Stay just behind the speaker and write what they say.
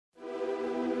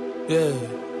Yeah.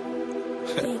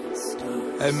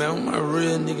 Hey man, I'm my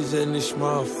real niggas in this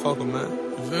motherfucker, man.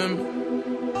 You feel me?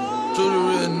 To the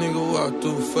real nigga walk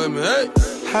through for me. Hey,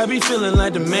 I be feeling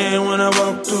like the man when I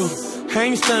walk through. I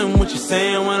ain't stunning what you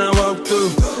saying when I walk through.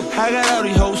 I got all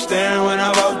these hoes staring when I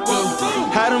walk through.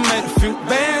 I done made a few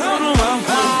bands on the walk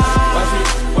through. Watch me,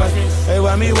 watch me. Hey,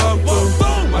 why me walk through?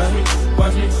 Watch me,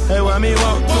 watch me. Hey, why me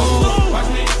walk through? Watch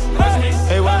me, watch me.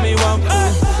 Hey, why me walk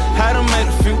through? I done made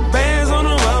a few bands on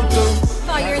the walk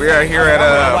through. We are here at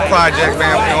Project,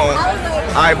 man. We're on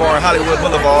I-Bar and Hollywood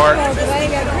Boulevard. I'm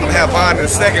gonna have Bond in a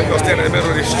second. We're gonna stand in the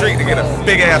middle of the street to get a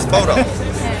big ass photo.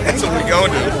 That's what we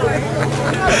gonna do.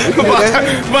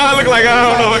 Bond look like I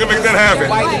don't know if I can make that happen.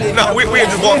 No, we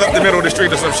just walk up the middle of the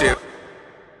street or some shit.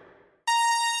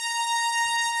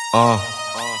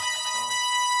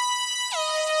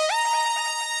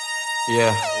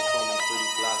 Yeah.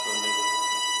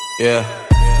 Yeah.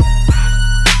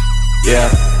 Yeah.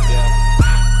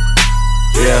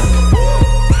 Yeah.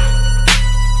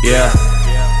 Yeah.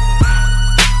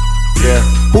 Yeah.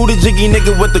 Who the jiggy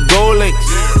nigga with the gold links?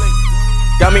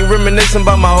 Got me reminiscing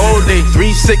about my old days.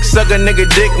 3-6 sucker nigga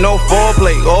dick, no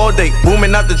foreplay all day.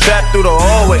 Booming out the trap through the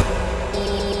hallway.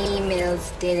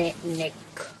 E.Mills did it, Nick.